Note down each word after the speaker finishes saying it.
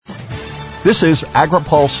This is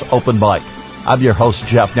AgriPulse Open Mic. I'm your host,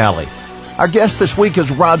 Jeff Nally. Our guest this week is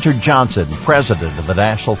Roger Johnson, president of the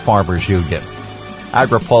National Farmers Union.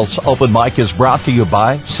 AgriPulse Open Mic is brought to you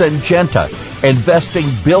by Syngenta, investing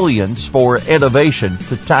billions for innovation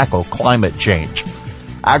to tackle climate change.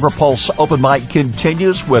 AgriPulse Open Mic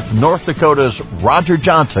continues with North Dakota's Roger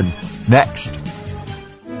Johnson next.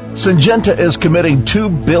 Syngenta is committing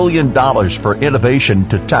 $2 billion for innovation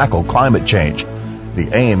to tackle climate change.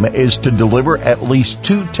 The aim is to deliver at least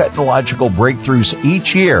 2 technological breakthroughs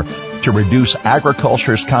each year to reduce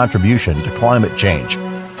agriculture's contribution to climate change.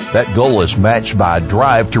 That goal is matched by a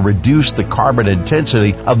drive to reduce the carbon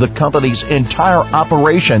intensity of the company's entire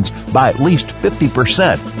operations by at least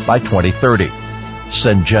 50% by 2030.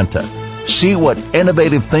 Syngenta. See what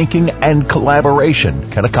innovative thinking and collaboration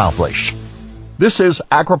can accomplish. This is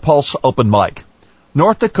AgriPulse Open Mic.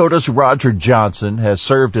 North Dakota's Roger Johnson has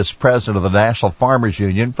served as president of the National Farmers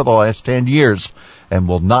Union for the last 10 years and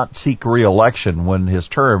will not seek re-election when his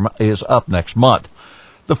term is up next month.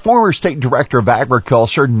 The former state director of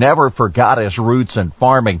agriculture never forgot his roots in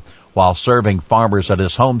farming while serving farmers at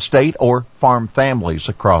his home state or farm families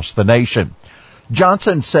across the nation.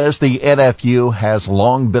 Johnson says the NFU has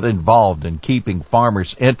long been involved in keeping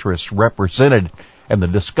farmers' interests represented in the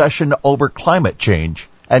discussion over climate change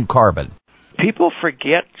and carbon. People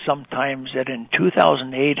forget sometimes that in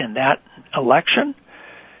 2008 in that election,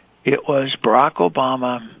 it was Barack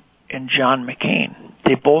Obama and John McCain.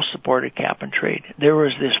 They both supported cap and trade. There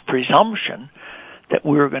was this presumption that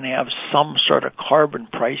we were going to have some sort of carbon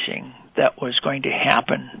pricing that was going to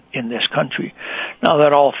happen in this country. Now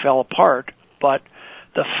that all fell apart, but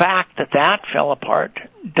the fact that that fell apart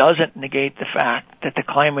doesn't negate the fact that the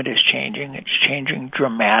climate is changing. It's changing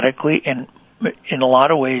dramatically and in a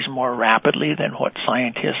lot of ways more rapidly than what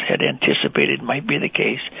scientists had anticipated might be the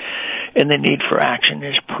case. And the need for action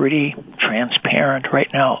is pretty transparent right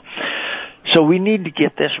now. So we need to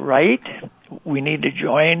get this right. We need to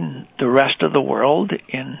join the rest of the world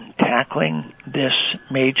in tackling this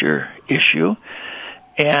major issue.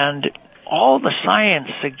 And all the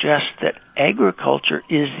science suggests that agriculture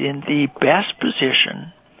is in the best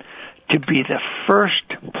position to be the first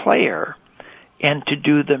player and to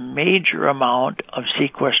do the major amount of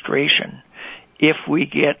sequestration if we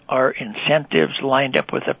get our incentives lined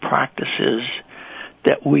up with the practices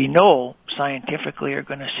that we know scientifically are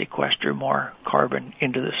going to sequester more carbon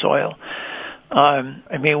into the soil.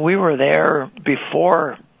 We were there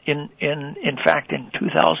before, in fact, in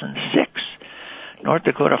 2006, North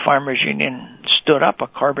Dakota Farmers Union stood up a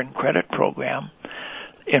carbon credit program,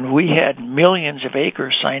 and we had millions of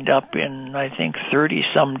acres signed up in, I think,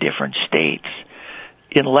 30-some different states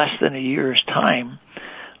in less than a year's time,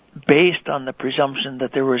 based on the presumption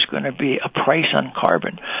that there was going to be a price on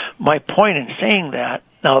carbon. My point in saying that,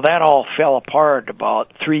 now that all fell apart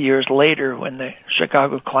about 3 years later when the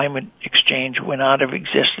Chicago Climate Exchange went out of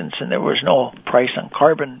existence and there was no price on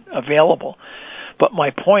carbon available. But my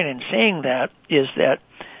point in saying that is that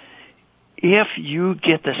if you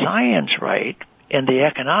get the science right and the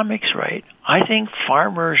economics right, I think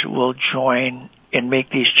farmers will join and make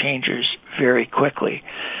these changes very quickly.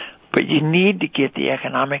 But you need to get the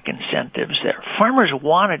economic incentives there. Farmers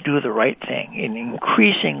want to do the right thing, and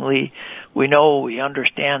increasingly we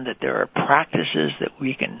understand that there are practices that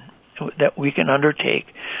we can undertake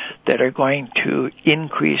that are going to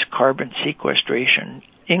increase carbon sequestration,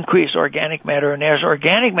 increase organic matter, and as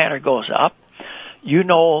organic matter goes up, you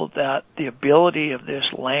know that the ability of this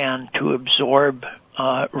land to absorb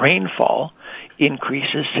rainfall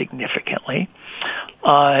increases significantly,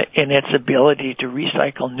 and its ability to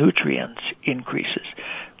recycle nutrients increases.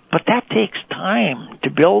 But that takes time to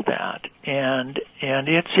build that, and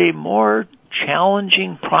it's a more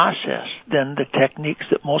challenging process than the techniques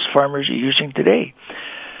that most farmers are using today.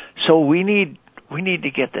 So we need to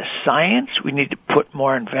get the science. We need to put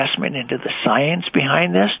more investment into the science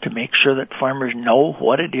behind this to make sure that farmers know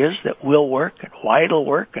what it is that will work and why it'll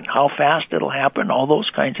work and how fast it'll happen, all those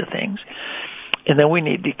kinds of things. And then we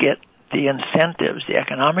need to get the incentives, the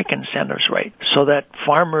economic incentives right, so that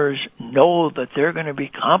farmers know that they're going to be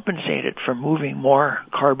compensated for moving more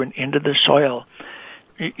carbon into the soil.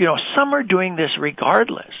 Some are doing this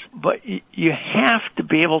regardless, but you have to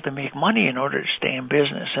be able to make money in order to stay in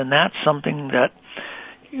business, and that's something that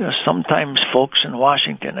sometimes folks in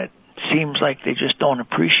Washington, it seems like they just don't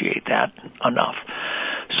appreciate that enough.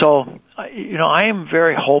 So, I am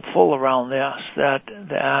very hopeful around this,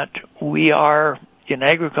 that we are in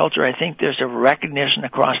agriculture. I think there's a recognition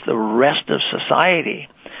across the rest of society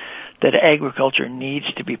that agriculture needs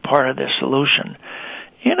to be part of this solution.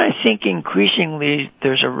 And I think increasingly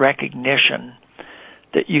there's a recognition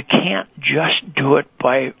that you can't just do it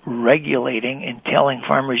by regulating and telling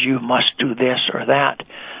farmers you must do this or that.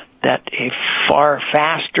 That a far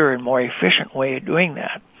faster and more efficient way of doing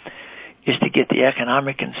that is to get the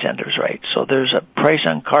economic incentives right. So there's a price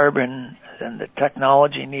on carbon, and the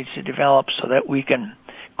technology needs to develop so that we can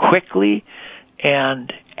quickly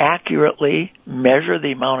and accurately measure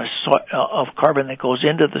the amount of carbon that goes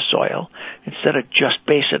into the soil instead of just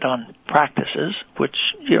base it on practices, which,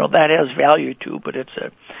 that has value too, but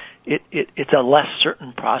it's a less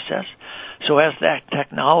certain process. So as that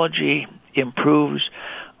technology improves,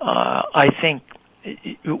 I think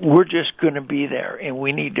we're just going to be there, and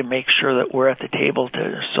we need to make sure that we're at the table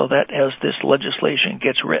so that as this legislation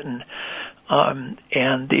gets written,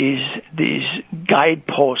 and these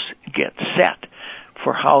guideposts get set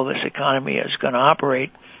for how this economy is going to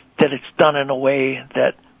operate, that it's done in a way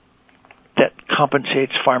that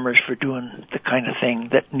compensates farmers for doing the kind of thing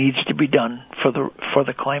that needs to be done for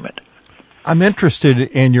the climate. I'm interested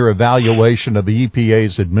in your evaluation of the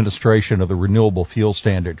EPA's administration of the renewable fuel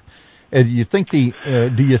standard. Do you think the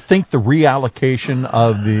reallocation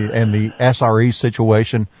of the SRE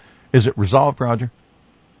situation, is it resolved, Roger?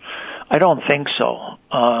 I don't think so.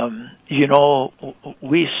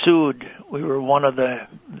 We sued. We were one of the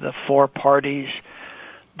four parties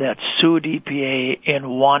that sued EPA and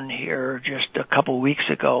won here just a couple weeks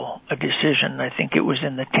ago, a decision, I think it was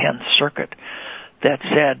in the 10th Circuit, that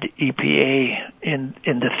said EPA, in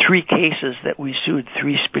the three cases that we sued,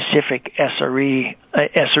 three specific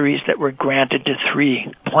SREs that were granted to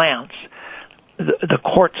three plants, the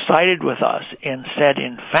court sided with us and said,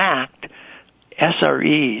 in fact,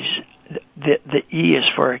 SREs, the E is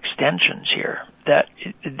for extensions here, that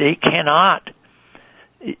they cannot,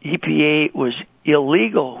 EPA was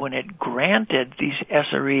illegal when it granted these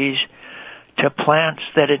SREs to plants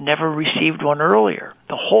that had never received one earlier.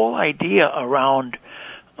 The whole idea around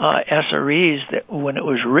SREs, that when it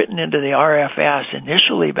was written into the RFS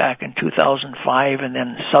initially back in 2005 and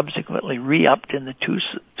then subsequently re-upped in the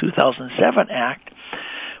 2007 Act,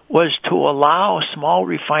 was to allow small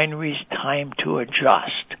refineries time to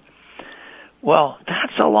adjust. Well,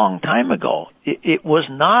 that's a long time ago. It was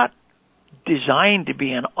not designed to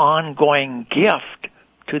be an ongoing gift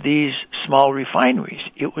to these small refineries.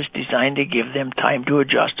 It was designed to give them time to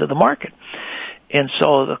adjust to the market. And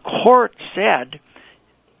so the court said,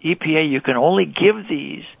 EPA, you can only give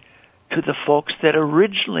these to the folks that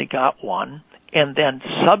originally got one and then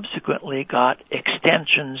subsequently got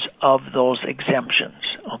extensions of those exemptions,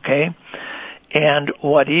 okay? And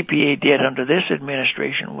what EPA did under this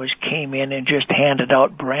administration was came in and just handed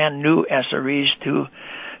out brand new SREs to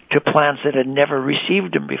plants that had never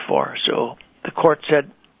received them before. So the court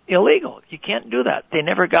said, illegal. You can't do that. They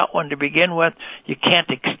never got one to begin with. You can't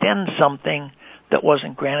extend something that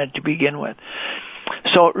wasn't granted to begin with.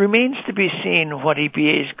 So it remains to be seen what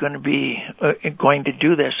EPA is going to be going to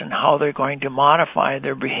do this and how they're going to modify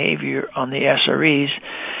their behavior on the SREs.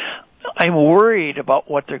 I'm worried about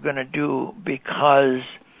what they're going to do because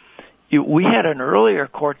we had an earlier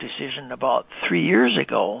court decision about 3 years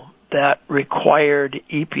ago that required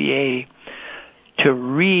EPA to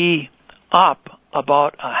re-up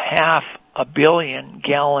about 500 million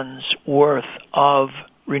gallons worth of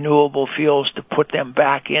renewable fuels to put them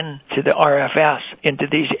back into the RFS, into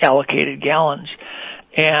these allocated gallons.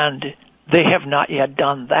 And they have not yet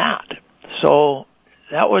done that. So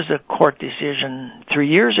that was a court decision 3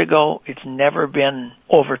 years ago. It's never been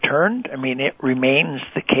overturned. I mean, it remains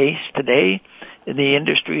the case today. The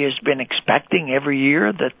industry has been expecting every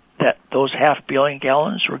year that those 500 million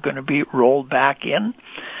gallons were going to be rolled back in.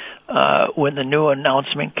 When the new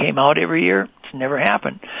announcement came out every year, it's never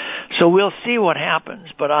happened. So we'll see what happens.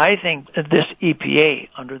 But I think that this EPA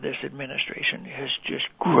under this administration has just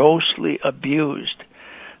grossly abused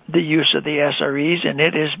the use of the SREs, and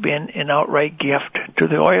it has been an outright gift to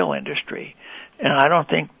the oil industry. And I don't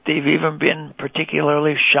think they've even been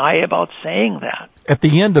particularly shy about saying that. At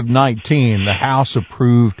the end of 19, the House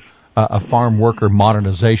approved a Farm Worker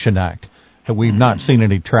Modernization Act, and we've not seen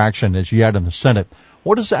any traction as yet in the Senate.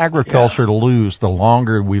 What does agriculture lose the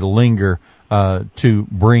longer we linger to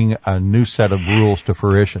bring a new set of rules to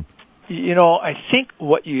fruition? I think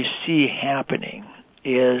what you see happening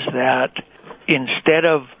is that instead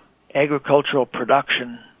of agricultural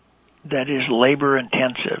production that is labor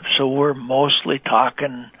intensive, so we're mostly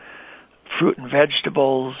talking fruit and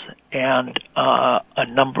vegetables and a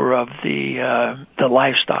number of the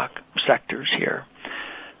livestock sectors here.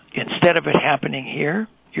 Instead of it happening here,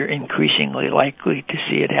 you're increasingly likely to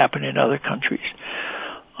see it happen in other countries.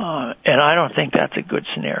 And I don't think that's a good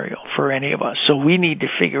scenario for any of us. So we need to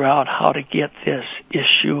figure out how to get this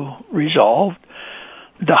issue resolved.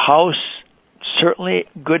 The House, certainly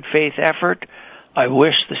good faith effort. I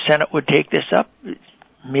wish the Senate would take this up.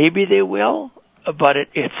 Maybe they will, but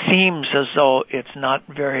it seems as though it's not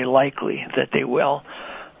very likely that they will.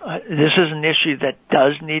 This is an issue that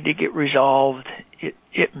does need to get resolved.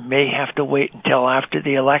 It may have to wait until after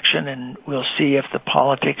the election, and we'll see if the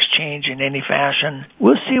politics change in any fashion.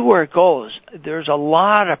 We'll see where it goes. There's a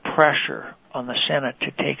lot of pressure on the Senate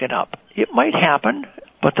to take it up. It might happen,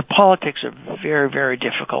 but the politics are very, very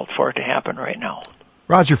difficult for it to happen right now.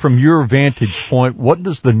 Roger, from your vantage point, what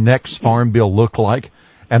does the next farm bill look like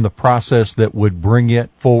and the process that would bring it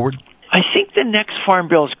forward? I think the next farm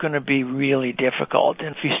bill is going to be really difficult.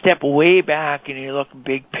 And if you step way back and you look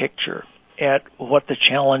big picture at what the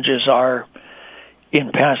challenges are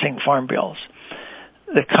in passing farm bills,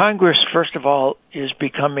 the Congress, first of all, is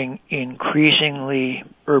becoming increasingly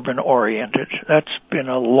urban-oriented. That's been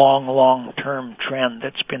a long-term trend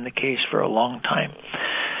that's been the case for a long time.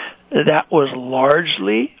 That was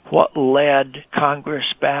largely what led Congress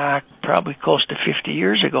back probably close to 50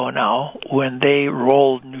 years ago now when they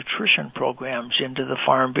rolled nutrition programs into the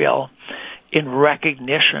Farm Bill in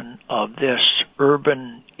recognition of this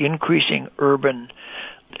increasing urban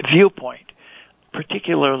viewpoint,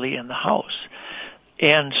 particularly in the House.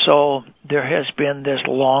 And so there has been this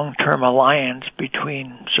long-term alliance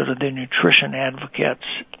between sort of the nutrition advocates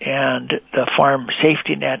and the farm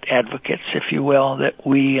safety net advocates, if you will, that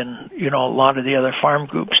we and, a lot of the other farm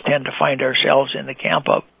groups tend to find ourselves in the camp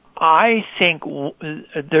of. I think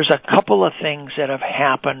there's a couple of things that have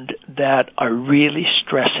happened that are really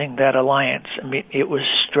stressing that alliance. I mean, it was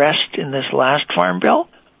stressed in this last farm bill,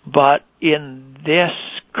 but in this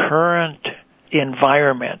current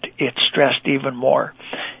environment, it's stressed even more.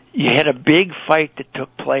 You had a big fight that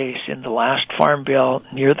took place in the last farm bill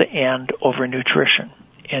near the end over nutrition.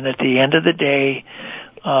 And at the end of the day,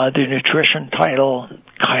 the nutrition title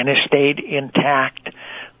kind of stayed intact.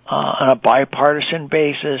 On a bipartisan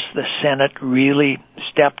basis, the Senate really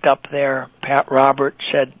stepped up there. Pat Roberts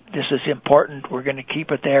said, this is important, we're going to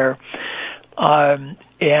keep it there.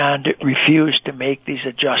 And refused to make these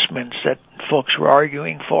adjustments that folks were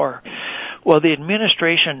arguing for. Well, the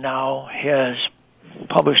administration now has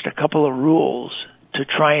published a couple of rules to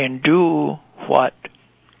try and do what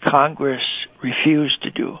Congress refused to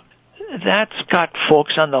do. That's got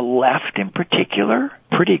folks on the left in particular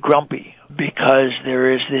pretty grumpy because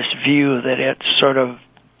there is this view that it's sort of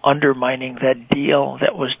undermining that deal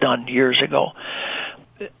that was done years ago.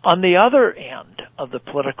 On the other end of the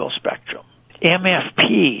political spectrum,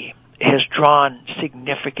 MFP has drawn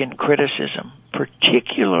significant criticism,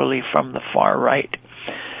 particularly from the far right.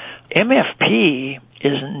 MFP,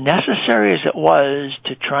 as necessary as it was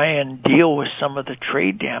to try and deal with some of the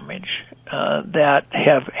trade damage that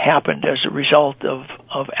have happened as a result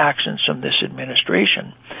of actions from this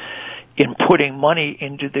administration in putting money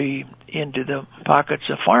into the pockets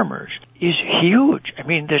of farmers, is huge. I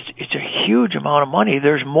mean, it's a huge amount of money.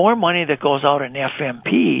 There's more money that goes out in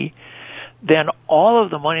FMP than all of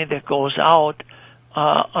the money that goes out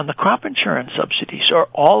on the crop insurance subsidies, or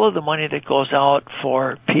all of the money that goes out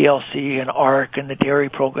for PLC and ARC and the dairy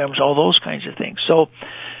programs, all those kinds of things. So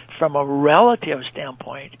from a relative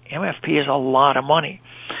standpoint, MFP is a lot of money.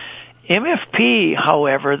 MFP,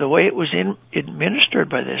 however, the way it was administered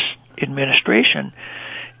by this administration,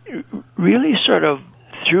 really sort of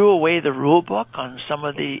threw away the rule book on some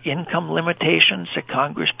of the income limitations that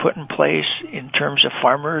Congress put in place in terms of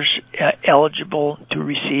farmers eligible to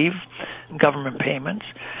receive government payments,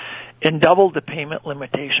 and doubled the payment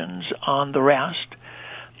limitations on the rest.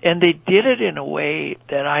 And they did it in a way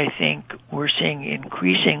that I think we're seeing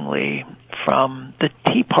increasingly from the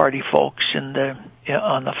Tea Party folks on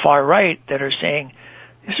the far right that are saying,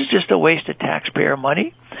 this is just a waste of taxpayer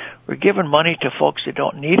money. We're giving money to folks that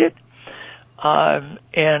don't need it.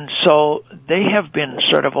 And so they have been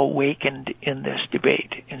sort of awakened in this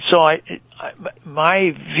debate. And so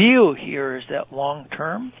my view here is that long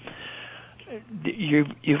term,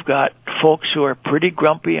 you've got folks who are pretty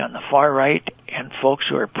grumpy on the far right and folks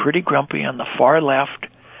who are pretty grumpy on the far left,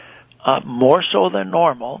 more so than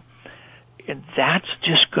normal. And that's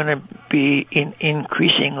just going to be an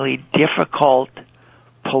increasingly difficult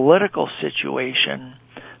political situation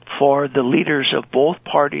for the leaders of both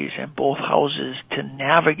parties and both houses to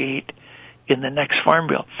navigate in the next farm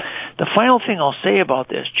bill. The final thing I'll say about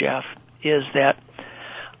this, Jeff, is that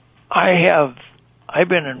I've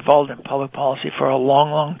been involved in public policy for a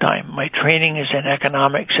long time. My training is in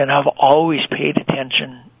economics, and I've always paid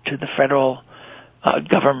attention to the federal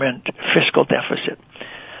government fiscal deficit.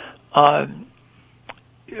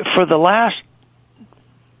 For the last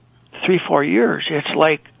 3-4 years, it's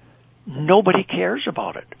like nobody cares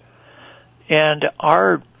about it. And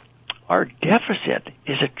our deficit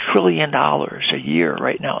is $1 trillion a year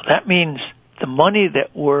right now. That means the money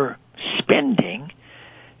that we're spending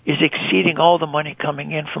is exceeding all the money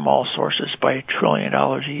coming in from all sources by $1 trillion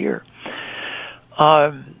a year.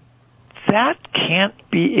 That can't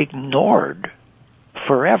be ignored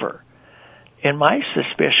forever. And my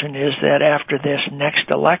suspicion is that after this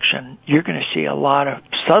next election, you're going to see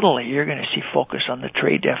suddenly you're going to see focus on the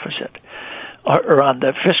trade deficit, or on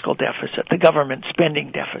the fiscal deficit, the government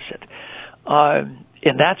spending deficit.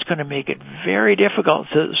 And that's going to make it very difficult.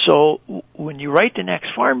 So when you write the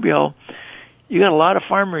next farm bill, you got a lot of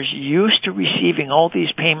farmers used to receiving all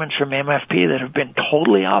these payments from MFP that have been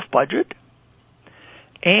totally off budget.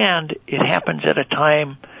 And it happens at a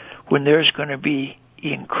time when there's going to be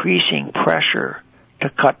increasing pressure to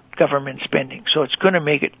cut government spending. So it's going to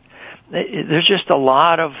make it, there's just a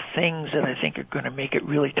lot of things that I think are going to make it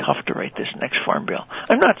really tough to write this next farm bill.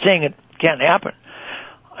 I'm not saying it can't happen.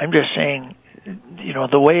 I'm just saying,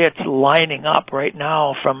 the way it's lining up right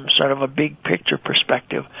now from sort of a big picture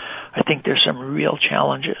perspective, I think there's some real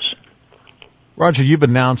challenges. Roger, you've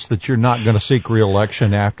announced that you're not going to seek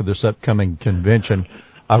re-election after this upcoming convention.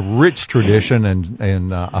 A rich tradition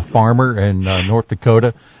and a farmer in North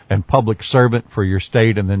Dakota and public servant for your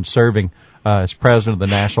state, and then serving as president of the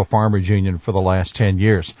National Farmers Union for the last 10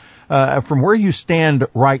 years. From where you stand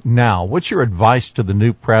right now, what's your advice to the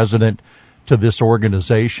new president, to this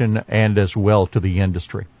organization, and as well to the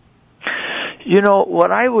industry?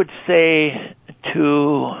 What I would say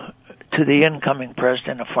to the incoming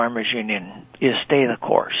president of Farmers Union is stay the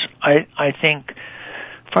course. I think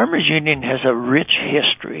Farmers Union has a rich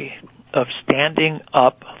history of standing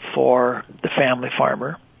up for the family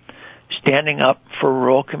farmer, standing up for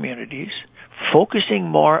rural communities, focusing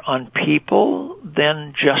more on people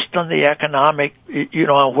than just on the economic,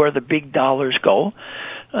 where the big dollars go.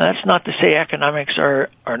 That's not to say economics are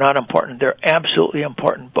not important. They're absolutely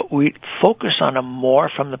important, but we focus on them more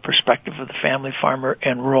from the perspective of the family farmer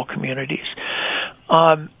and rural communities.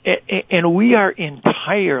 And we are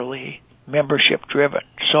entirely membership driven.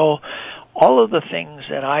 So all of the things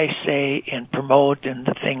that I say and promote and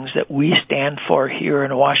the things that we stand for here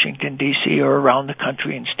in Washington, D.C. or around the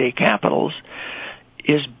country in state capitals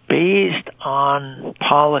is based on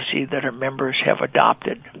policy that our members have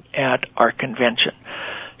adopted at our convention.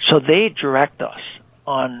 So they direct us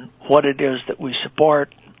on what it is that we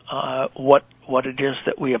support, what it is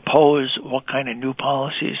that we oppose, what kind of new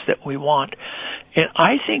policies that we want. And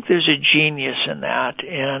I think there's a genius in that.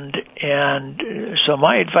 And so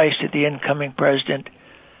my advice to the incoming president,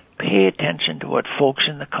 pay attention to what folks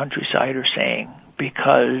in the countryside are saying,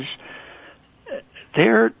 because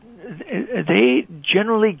they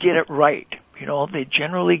generally get it right. They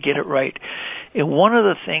generally get it right. And one of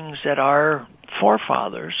the things that our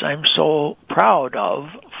forefathers, I'm so proud of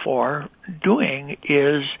for doing,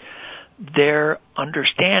 is their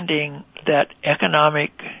understanding that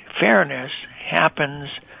economic fairness happens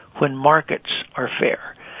when markets are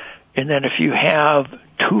fair. And then if you have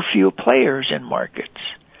too few players in markets,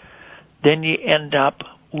 then you end up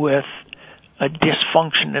with a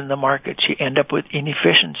dysfunction in the markets. You end up with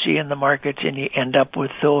inefficiency in the markets, and you end up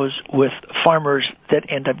with farmers that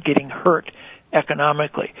end up getting hurt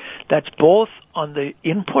economically. That's both on the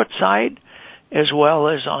input side as well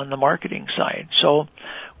as on the marketing side. So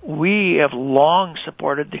we have long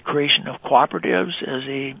supported the creation of cooperatives as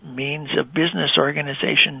a means of business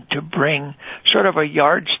organization to bring sort of a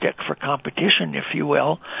yardstick for competition, if you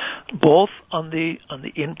will, both on the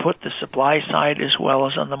input, the supply side, as well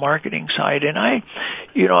as on the marketing side. And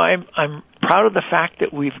I'm proud of the fact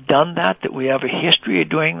that we've done that we have a history of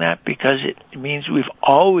doing that, because it means we've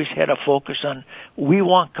always had a focus on, we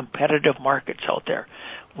want competitive markets out there.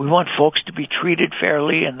 We want folks to be treated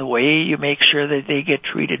fairly, and the way you make sure that they get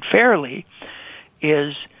treated fairly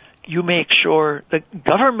is you make sure the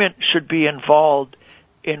government should be involved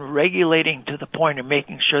in regulating to the point of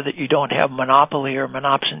making sure that you don't have monopoly or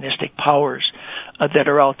monopsonistic powers that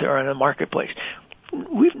are out there in the marketplace.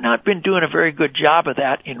 We've not been doing a very good job of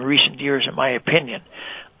that in recent years, in my opinion.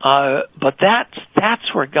 But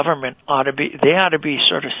that's where government ought to be. They ought to be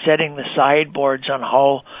sort of setting the sideboards on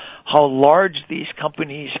how large these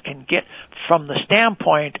companies can get from the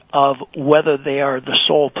standpoint of whether they are the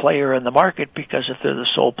sole player in the market, because if they're the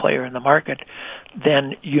sole player in the market,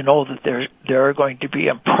 then you know that there are going to be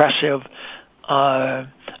impressive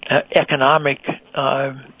economic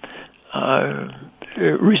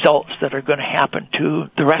results that are going to happen to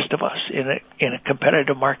the rest of us in a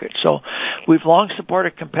competitive market. So we've long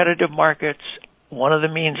supported competitive markets. One of the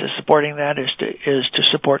means of supporting that is to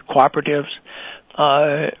support cooperatives.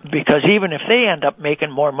 because even if they end up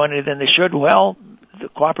making more money than they should, well, the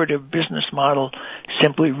cooperative business model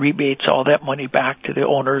simply rebates all that money back to the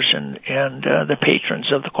owners and the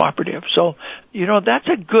patrons of the cooperative. So, that's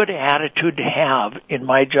a good attitude to have, in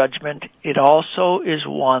my judgment. It also is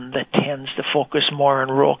one that tends to focus more on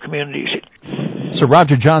rural communities. So,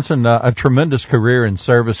 Roger Johnson, a tremendous career in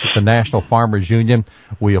service at the National Farmers Union.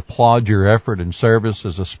 We applaud your effort and service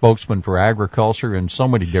as a spokesman for agriculture in so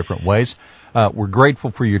many different ways. We're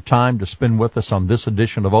grateful for your time to spend with us on this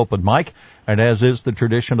edition of Open Mic. And as is the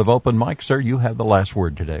tradition of Open Mic, sir, you have the last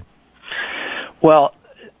word today. Well,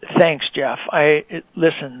 thanks, Jeff.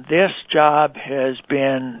 Listen, this job has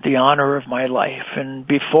been the honor of my life. And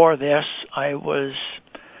before this, I was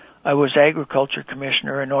agriculture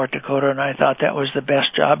commissioner in North Dakota, and I thought that was the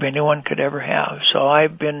best job anyone could ever have. So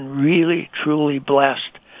I've been really, truly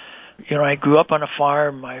blessed. I grew up on a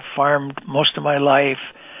farm. I farmed most of my life.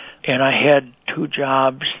 And I had 2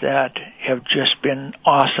 jobs that have just been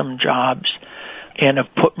awesome jobs and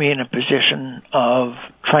have put me in a position of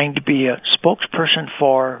trying to be a spokesperson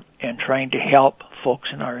for and trying to help folks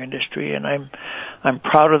in our industry. And I'm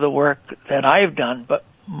proud of the work that I've done, but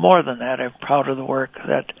more than that, I'm proud of the work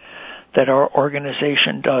that our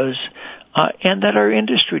organization does and that our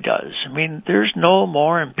industry does. I mean, there's no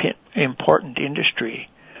more important industry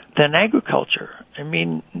than agriculture. I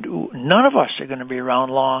mean, none of us are going to be around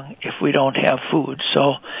long if we don't have food.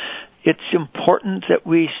 So it's important that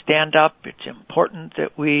we stand up. It's important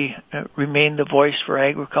that we remain the voice for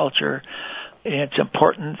agriculture. And it's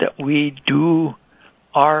important that we do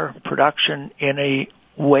our production in a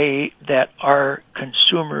way that our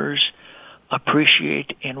consumers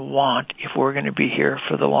appreciate and want if we're going to be here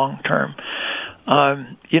for the long term.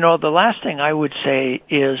 The last thing I would say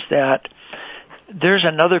is that there's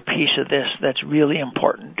another piece of this that's really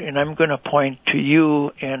important, and I'm going to point to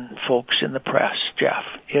you and folks in the press, Jeff.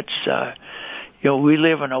 It's, we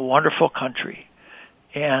live in a wonderful country,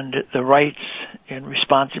 and the rights and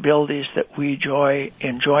responsibilities that we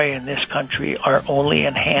enjoy in this country are only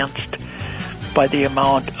enhanced by the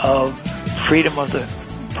amount of freedom of the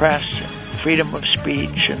press, freedom of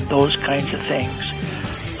speech, and those kinds of things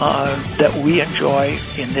that we enjoy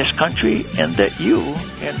in this country, and that you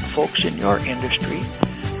and folks in your industry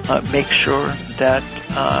make sure that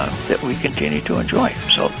we continue to enjoy.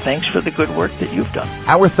 So thanks for the good work that you've done.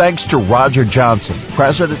 Our thanks to Roger Johnson,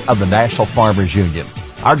 President of the National Farmers Union,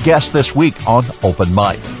 our guest this week on Open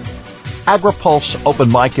Mic. AgriPulse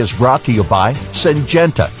Open Mic is brought to you by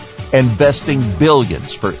Syngenta, investing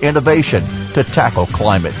billions for innovation to tackle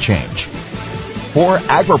climate change. For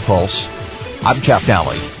AgriPulse, I'm Jeff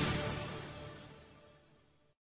Nally.